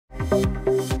What's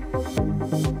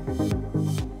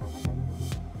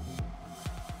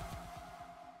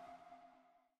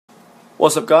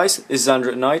up guys, this is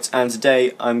Andrew at Night, and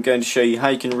today I'm going to show you how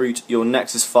you can root your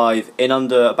Nexus 5 in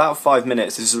under about 5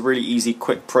 minutes. This is a really easy,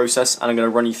 quick process, and I'm going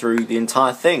to run you through the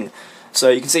entire thing. So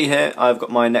you can see here, I've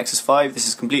got my Nexus 5, this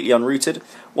is completely unrooted.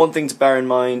 One thing to bear in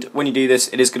mind, when you do this,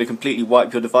 it is going to completely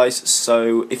wipe your device,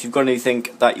 so if you've got anything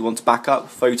that you want to back up,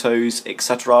 photos,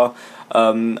 etc.,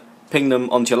 ping them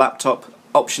onto your laptop.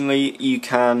 Optionally, you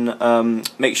can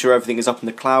make sure everything is up in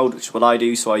the cloud, which is what I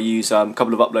do, so I use a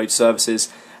couple of upload services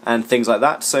and things like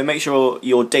that. So make sure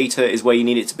your data is where you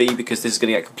need it to be, because this is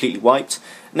going to get completely wiped.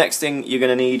 Next thing you're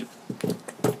going to need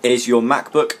is your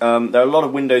MacBook. There are a lot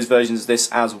of Windows versions of this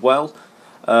as well.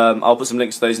 I'll put some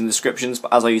links to those in the descriptions,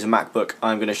 but as I use a MacBook,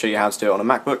 I'm going to show you how to do it on a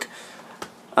MacBook.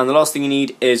 And the last thing you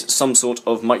need is some sort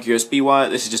of micro USB wire.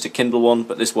 This is just a Kindle one,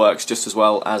 but this works just as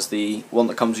well as the one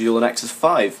that comes with your Nexus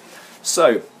 5.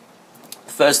 So,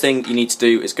 first thing you need to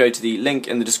do is go to the link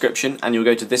in the description, and you'll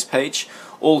go to this page.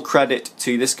 All credit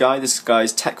to this guy. This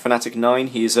guy's TechFanatic9.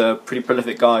 He's a pretty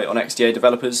prolific guy on XDA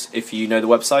developers, if you know the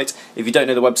website. If you don't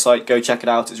know the website, go check it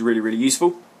out. It's really, really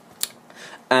useful.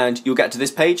 And you'll get to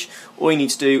this page. All you need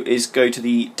to do is go to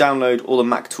the download all the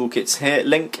Mac toolkits here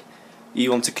link.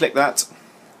 You want to click that,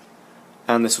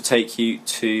 and this will take you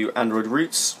to Android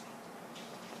Roots.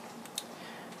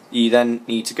 You then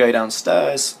need to go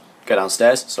downstairs,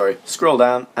 scroll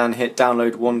down and hit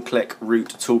download one-click root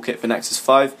toolkit for Nexus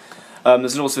 5.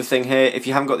 There's also a thing here, if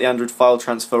you haven't got the Android file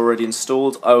transfer already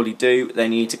installed, I already do,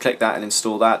 then you need to click that and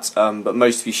install that, but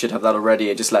most of you should have that already.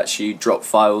 It just lets you drop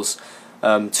files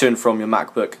to and from your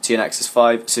MacBook to your Nexus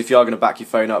 5, so if you are going to back your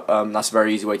phone up, that's a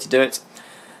very easy way to do it.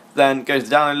 Then go to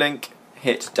the download link,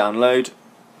 hit download,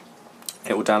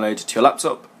 it will download to your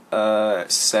laptop.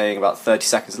 It's saying about 30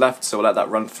 seconds left, so we'll let that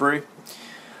run through.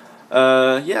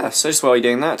 Yeah, so just while you're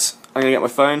doing that, I'm going to get my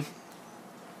phone,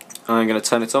 I'm going to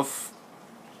turn it off.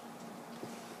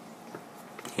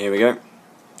 Here we go.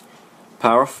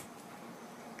 Power off.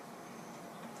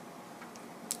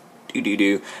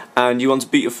 And you want to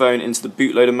boot your phone into the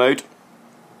bootloader mode.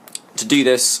 To do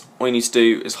this, all you need to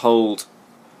do is hold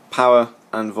power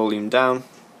and volume down,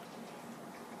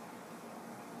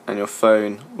 and your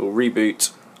phone will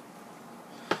reboot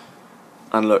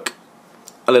and look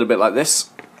a little bit like this.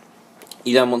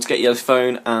 You then want to get your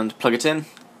phone and plug it in,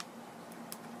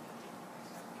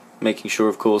 making sure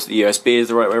of course the USB is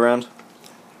the right way around.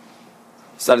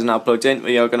 So that is now plugged in.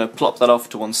 We are going to plop that off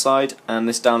to one side, and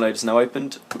this download is now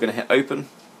opened. We're going to hit open,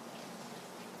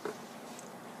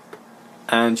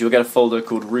 and you'll get a folder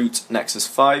called Root Nexus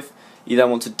 5. You then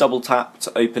want to double tap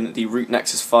to open the Root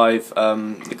Nexus 5,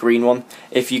 the green one.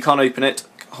 If you can't open it,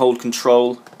 hold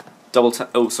Control,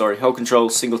 hold Control,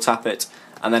 single tap it,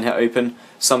 and then hit open.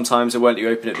 Sometimes it won't let you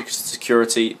open it because of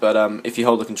security, but if you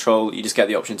hold the Control, you just get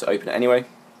the option to open it anyway.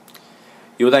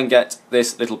 You will then get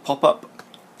this little pop-up,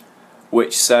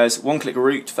 which says one-click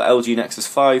root for LG Nexus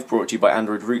 5, brought to you by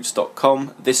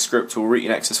AndroidRoots.com. This script will root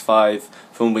your Nexus 5.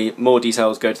 For more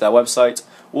details, go to their website.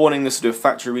 Warning, this will do a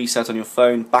factory reset on your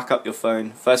phone. Back up your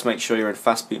phone. First make sure you're in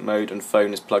fast boot mode and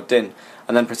phone is plugged in,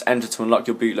 and then press enter to unlock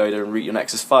your bootloader and root your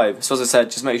Nexus 5. So as I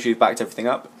said, just make sure you've backed everything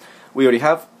up. We already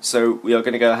have, so we are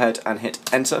going to go ahead and hit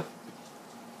enter.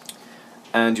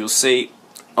 And you'll see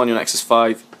on your Nexus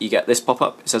 5 you get this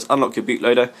pop-up. It says unlock your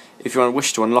bootloader. If you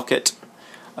wish to unlock it,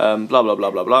 blah blah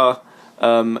blah blah blah,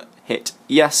 hit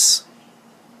yes.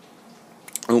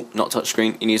 Oh, not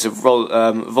touchscreen. You need to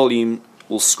volume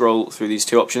will scroll through these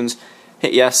two options.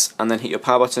 Hit yes, and then hit your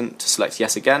power button to select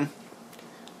yes again.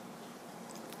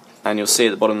 And you'll see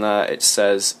at the bottom there it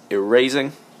says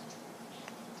erasing.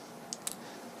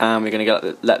 And we're going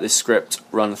to let this script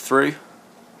run through.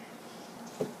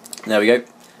 There we go.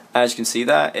 As you can see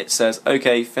there, it says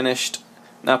OK, finished.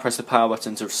 Now press the power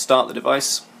button to start the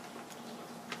device.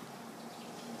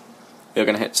 You're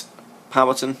going to hit power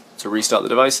button to restart the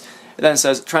device. It then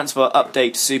says transfer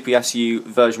update SuperSU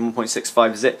version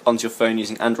 1.65 zip onto your phone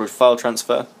using Android file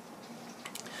transfer.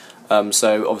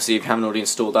 So obviously if you haven't already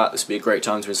installed that, this would be a great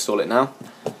time to install it now.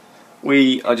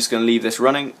 We are just going to leave this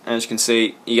running. As you can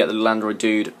see, you get the little Android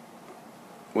dude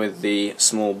with the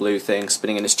small blue thing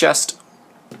spinning in his chest.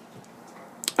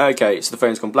 Okay, so the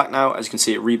phone's gone black now. As you can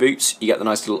see, it reboots. You get the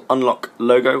nice little unlock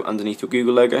logo underneath your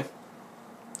Google logo.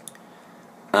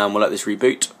 And we'll let this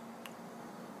reboot.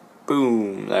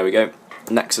 Boom, there we go.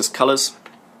 Nexus colours.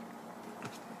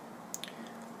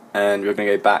 And we're going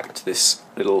to go back to this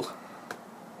little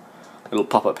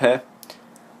pop-up here.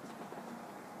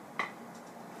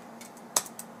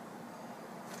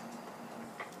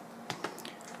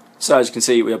 So as you can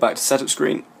see, we are back to setup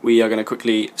screen. We are going to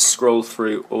quickly scroll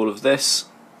through all of this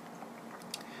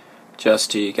just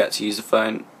to get to use the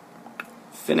phone.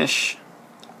 Finish.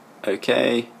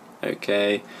 Okay.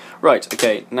 Okay. Right,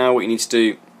 okay, now what you need to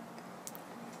do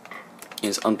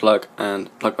is unplug and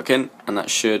plug back in, and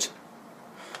that should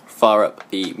fire up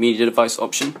the media device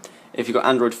option. If you've got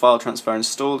Android file transfer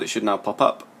installed, it should now pop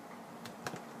up,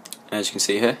 as you can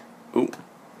see here. Ooh.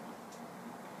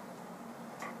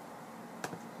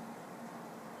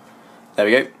 There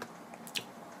we go.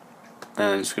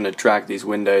 And I'm just going to drag these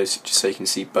windows just so you can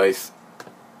see both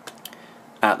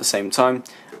at the same time.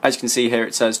 As you can see here,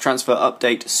 it says transfer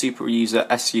update super user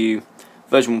SU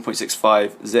version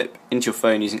 1.65 zip into your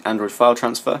phone using Android file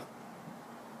transfer.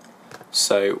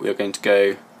 So we are going to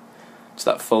go to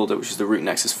that folder, which is the root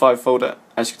Nexus 5 folder.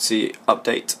 As you can see,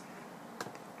 update.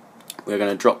 We're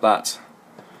going to drop that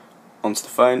onto the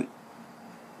phone.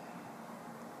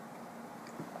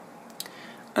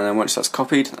 And then once that's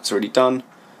copied, that's already done,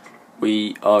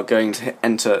 we are going to hit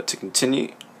enter to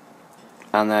continue,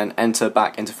 and then enter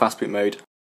back into fast boot mode.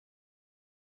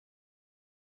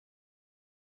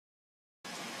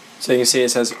 So you can see it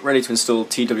says ready to install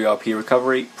TWRP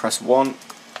recovery, press 1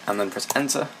 and then press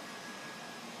enter,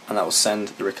 and that will send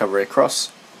the recovery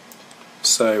across.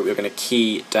 So we're going to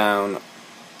key down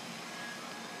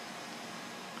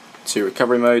to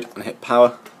recovery mode and hit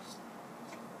power.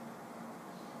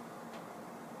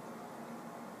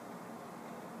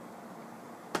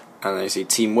 And then you see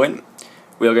team win.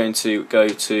 We are going to go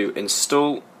to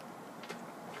install,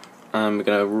 and we're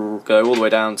going to go all the way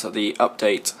down to the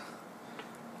update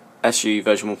SU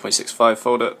version 1.65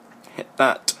 folder, hit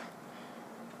that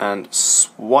and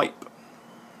swipe,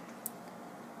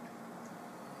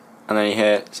 and then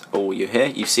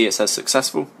you see it says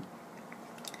successful,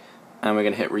 and we're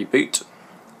going to hit reboot.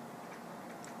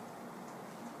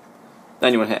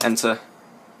 Then you want to hit enter,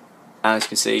 and as you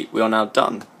can see, we are now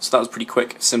done. So that was pretty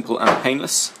quick, simple and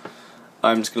painless.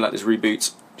 I'm just going to let this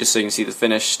reboot just so you can see the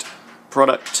finished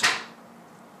product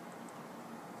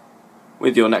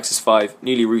with your Nexus 5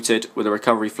 newly rooted with a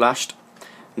recovery flashed.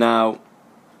 Now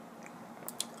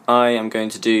I am going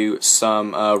to do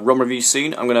some ROM reviews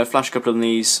soon. I'm going to flash a couple of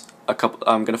these.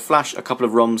 I'm going to flash a couple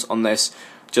of ROMs on this,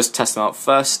 just test them out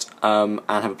first and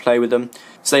have a play with them.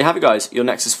 So there you have it, guys. Your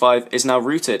Nexus 5 is now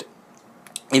rooted.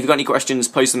 If you've got any questions,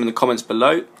 post them in the comments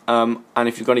below, and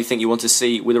if you've got anything you want to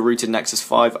see with a rooted Nexus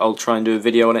 5, I'll try and do a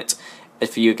video on it.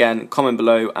 If you, again, comment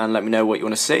below and let me know what you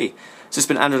want to see. So it's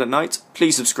been Android at Night.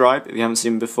 Please subscribe if you haven't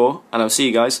seen me before, and I'll see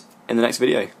you guys in the next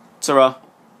video. Ta-ra!